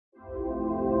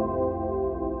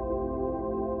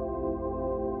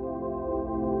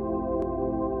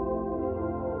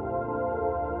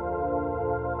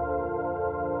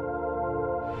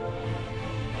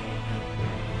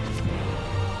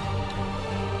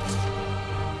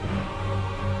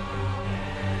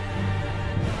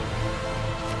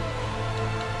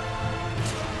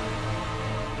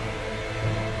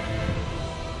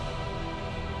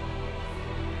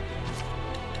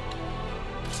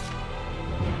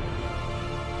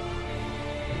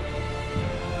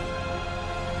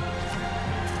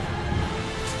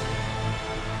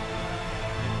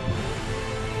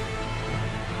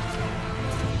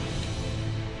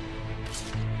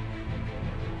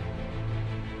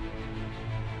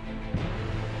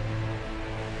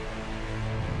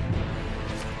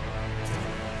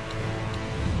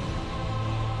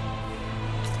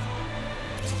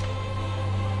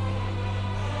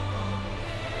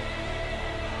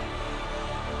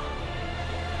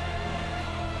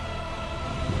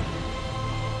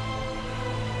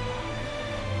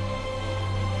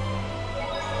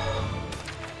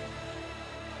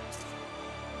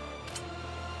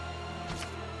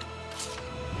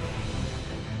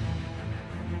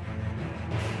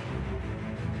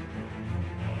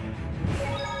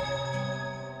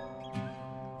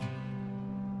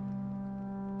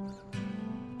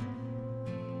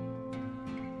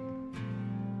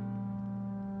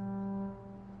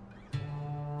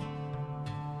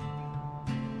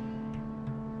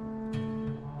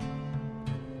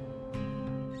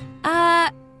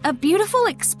A beautiful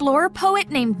explorer poet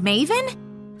named Mayvin?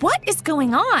 What is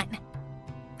going on?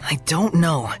 I don't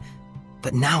know,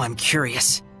 but now I'm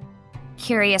curious.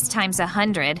 Curious times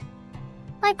 100.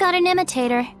 I've got an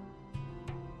imitator.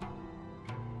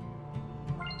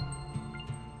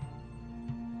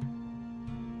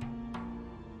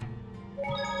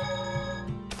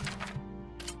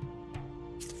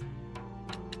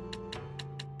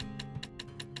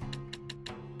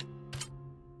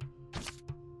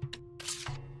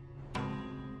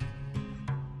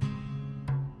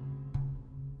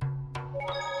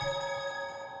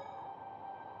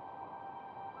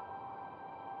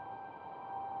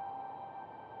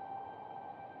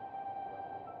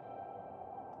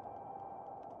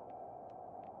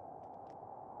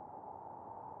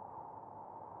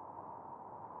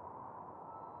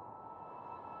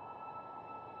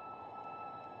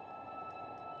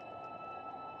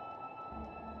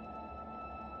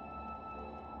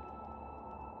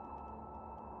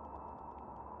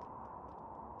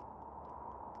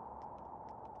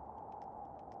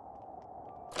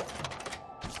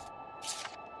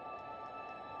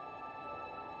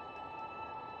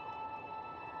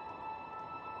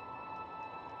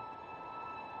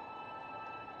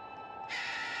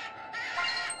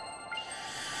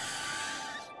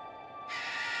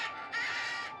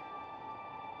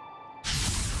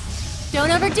 Don't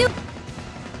overdo it,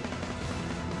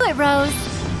 Rose.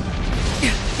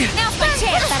 Now's my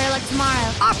chance! Better luck tomorrow.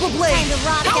 Aqua Blade! Time to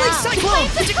rock Howling out. Cyclone!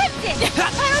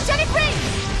 Pyrogenic ring!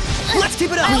 Let's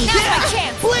keep it up! Now's my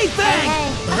chance! Blade Fang!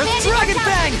 Hey, Earth Dragon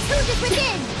Fang! Who's is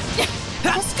within?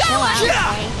 Just go out!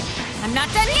 Yeah. I'm not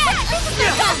done yet!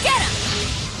 Go get him!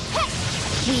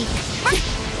 Weak.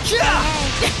 Yeah.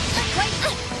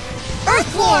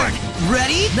 Earth Lord!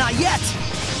 Ready? Not yet!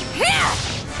 Here!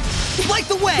 Light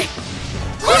the way!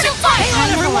 Lose your fight! Hang on, Time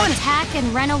to everyone! attack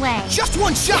and run away. Just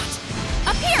one shot!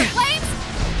 Up here, Flames!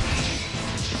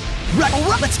 Right,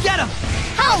 let's get him!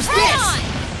 How's Right this? on!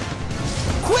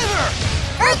 Quiver!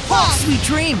 Earth Pulse! Sweet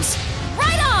dreams!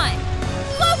 Right on!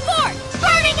 Flow forth!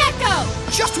 Burning Echo!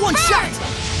 Just one shot!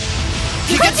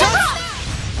 Giga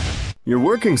You're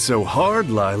working so hard,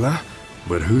 Lila.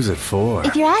 But who's it for?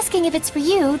 If you're asking if it's for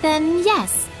you, then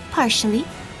yes, partially.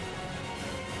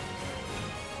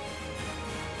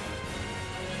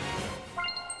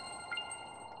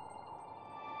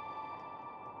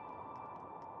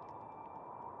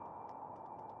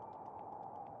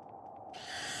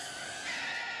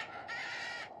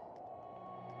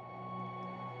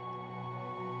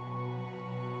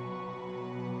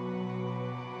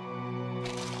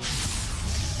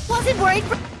 Wasn't worried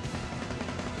for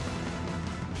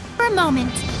a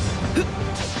moment.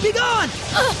 Be gone!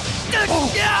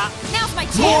 Now's my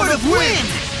chance! Lord of Wind!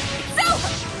 It's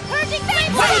over! Purging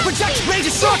flame! Ready projection ray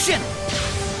destruction!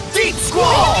 Deep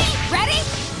Squall! Ready?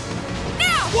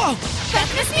 Now! Whoa!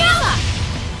 Festus Miala!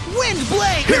 Wind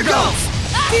Blade! Here goes!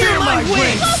 Fear my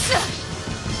wings!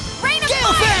 Rain of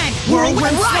Gale fire! Fang!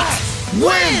 Whirlwind right!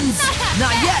 Winds!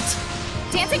 Not yet!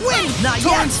 Dancing Wind! flame! Not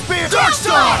yet! Spear! Dark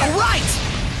Star! Right!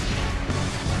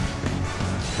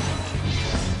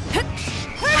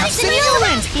 Have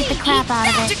Simulant! Beat the crap out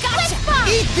of it. Gotcha!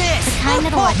 Eat this! The kind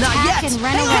that'll Not attack yet! and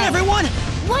run Hang away. on, everyone!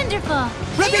 Wonderful!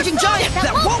 Ravaging Giant!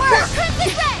 That won't work!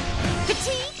 Crimson Ray!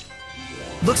 Fatigue!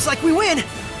 Looks like we win!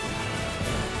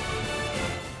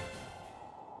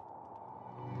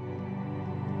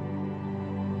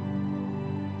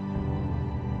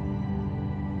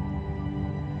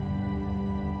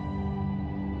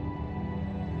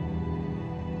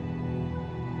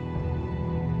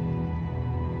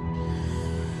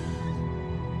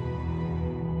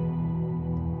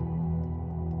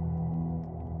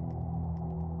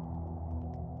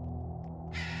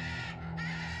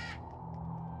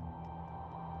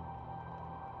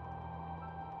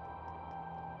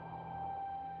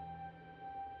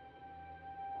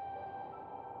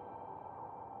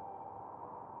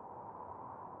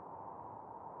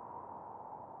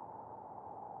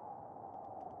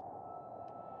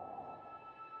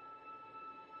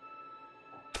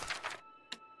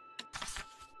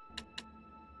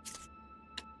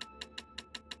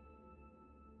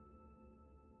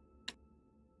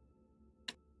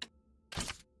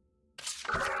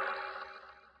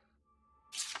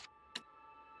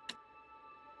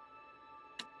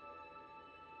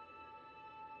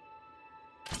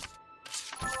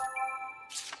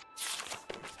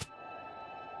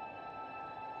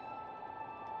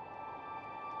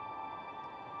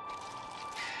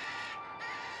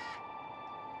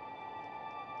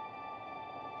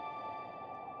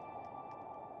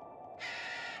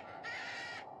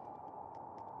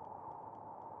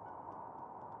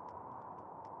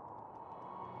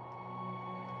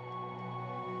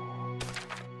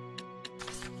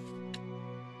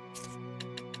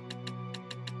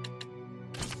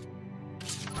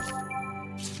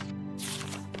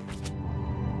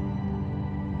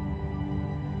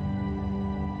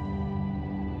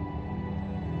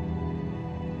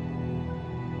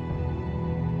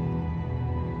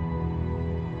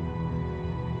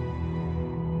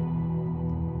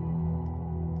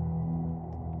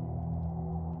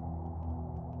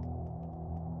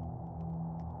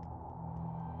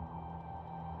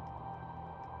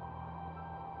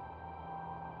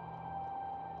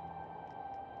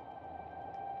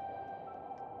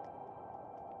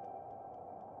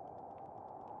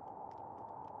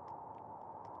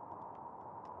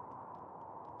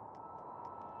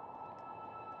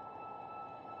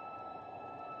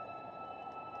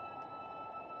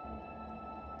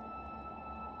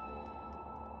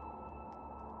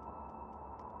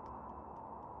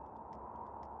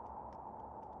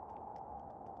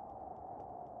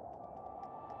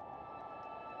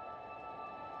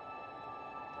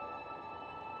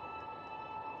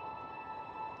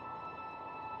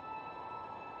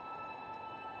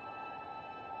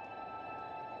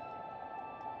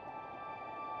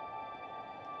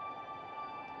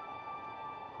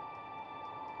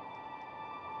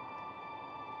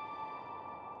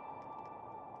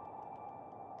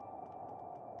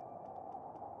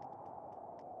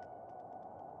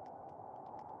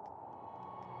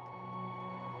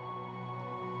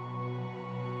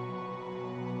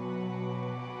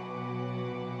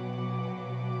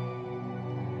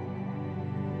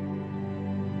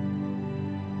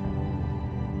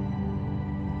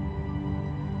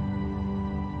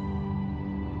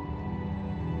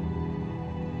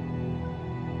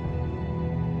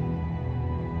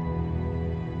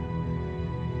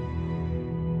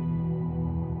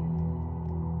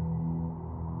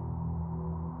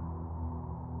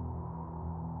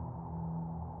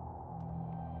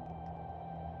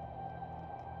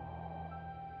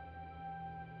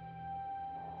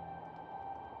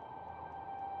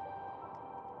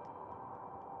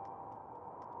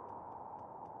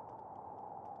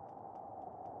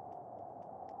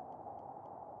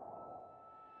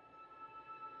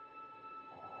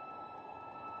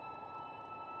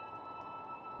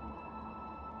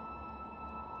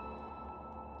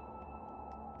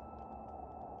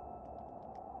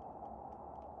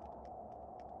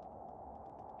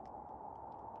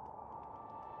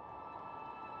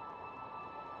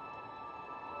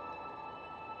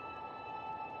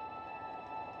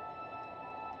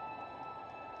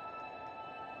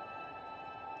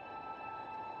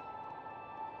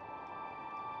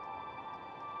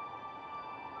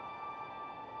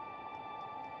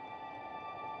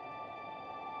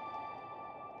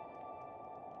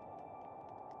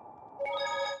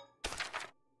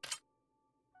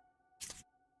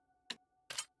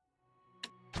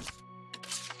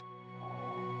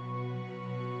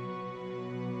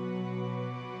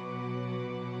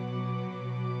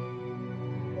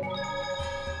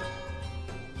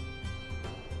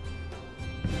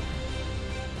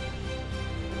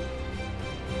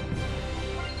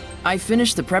 I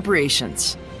finished the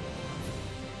preparations.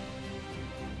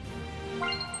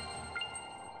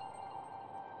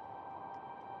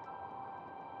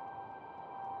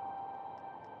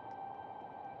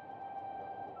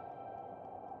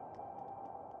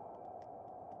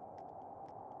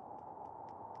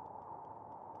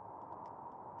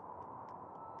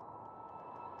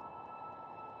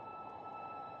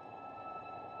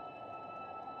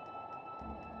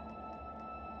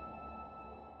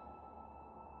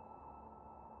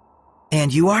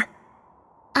 And you are?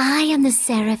 I am the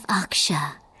Seraph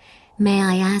Aksha. May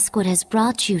I ask what has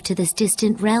brought you to this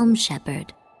distant realm,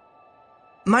 Shepherd?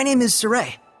 My name is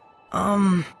Sorey.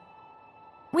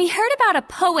 We heard about a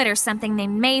poet or something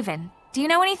named Mayvin. Do you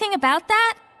know anything about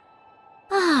that?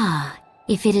 Ah,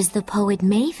 if it is the poet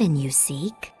Mayvin you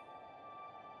seek.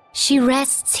 She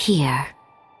rests here.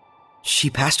 She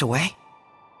passed away?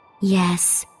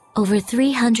 Yes, over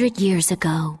 300 years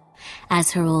ago. As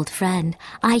her old friend,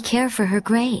 I care for her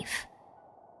grave.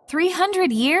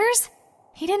 300 years?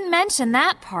 He didn't mention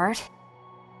that part.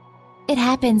 It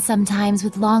happens sometimes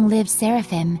with long-lived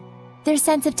seraphim. Their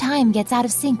sense of time gets out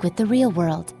of sync with the real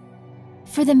world.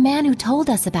 For the man who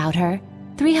told us about her,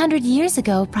 300 years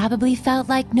ago probably felt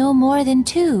like no more than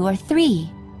 2 or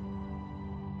 3.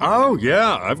 Oh,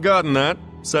 yeah, I've gotten that.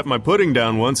 Set my pudding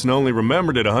down once and only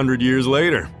remembered it 100 years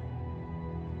later.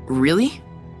 Really?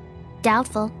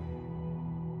 Doubtful.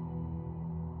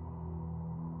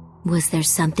 Was there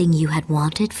something you had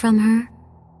wanted from her?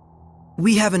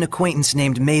 We have an acquaintance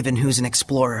named Mayvin who's an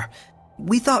explorer.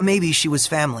 We thought maybe she was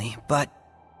family, but...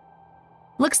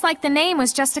 Looks like the name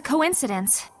was just a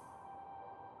coincidence.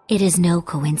 It is no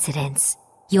coincidence.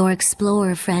 Your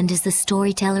explorer friend is the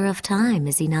storyteller of time,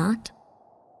 is he not?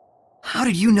 How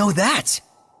did you know that?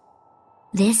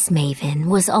 This Mayvin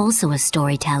was also a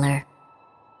storyteller.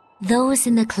 Those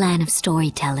in the clan of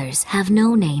storytellers have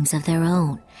no names of their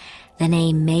own. The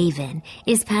name Mayvin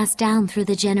is passed down through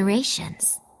the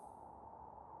generations.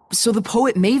 So the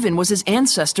poet Mayvin was his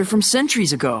ancestor from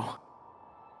centuries ago.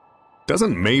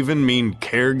 Doesn't Mayvin mean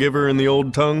caregiver in the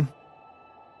old tongue?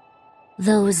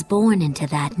 Those born into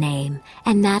that name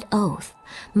and that oath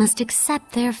must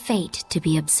accept their fate to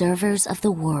be observers of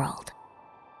the world.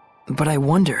 But I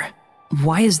wonder,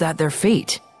 why is that their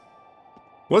fate?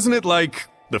 Wasn't it like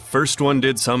the first one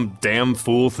did some damn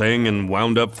fool thing and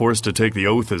wound up forced to take the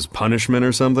oath as punishment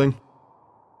or something?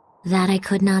 That I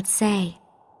could not say.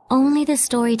 Only the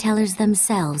storytellers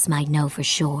themselves might know for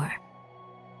sure.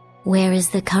 Where is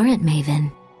the current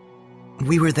Mayvin?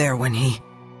 We were there when he...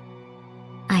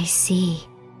 I see.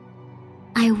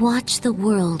 I watch the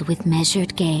world with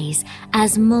measured gaze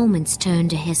as moments turn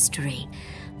to history.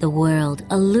 The world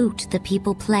a lute the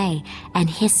people play, and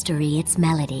history its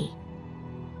melody.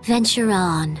 Venture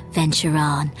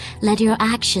on, let your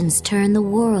actions turn the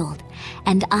world,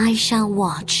 and I shall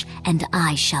watch,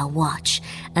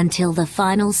 until the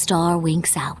final star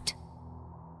winks out.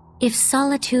 If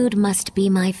solitude must be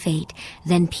my fate,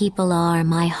 then people are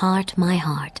my heart.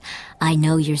 I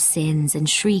know your sins and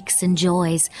shrieks and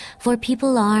joys, for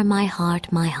people are my heart.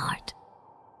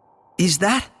 Is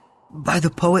that by the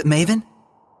poet Mayvin?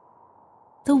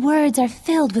 The words are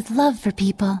filled with love for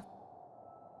people.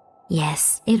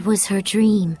 Yes, it was her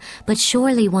dream, but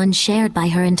surely one shared by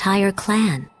her entire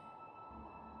clan.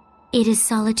 It is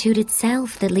solitude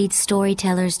itself that leads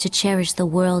storytellers to cherish the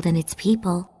world and its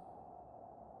people.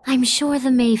 I'm sure the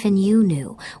Mayvin you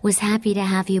knew was happy to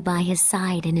have you by his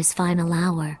side in his final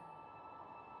hour.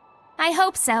 I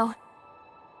hope so.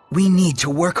 We need to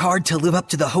work hard to live up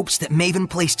to the hopes that Mayvin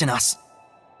placed in us.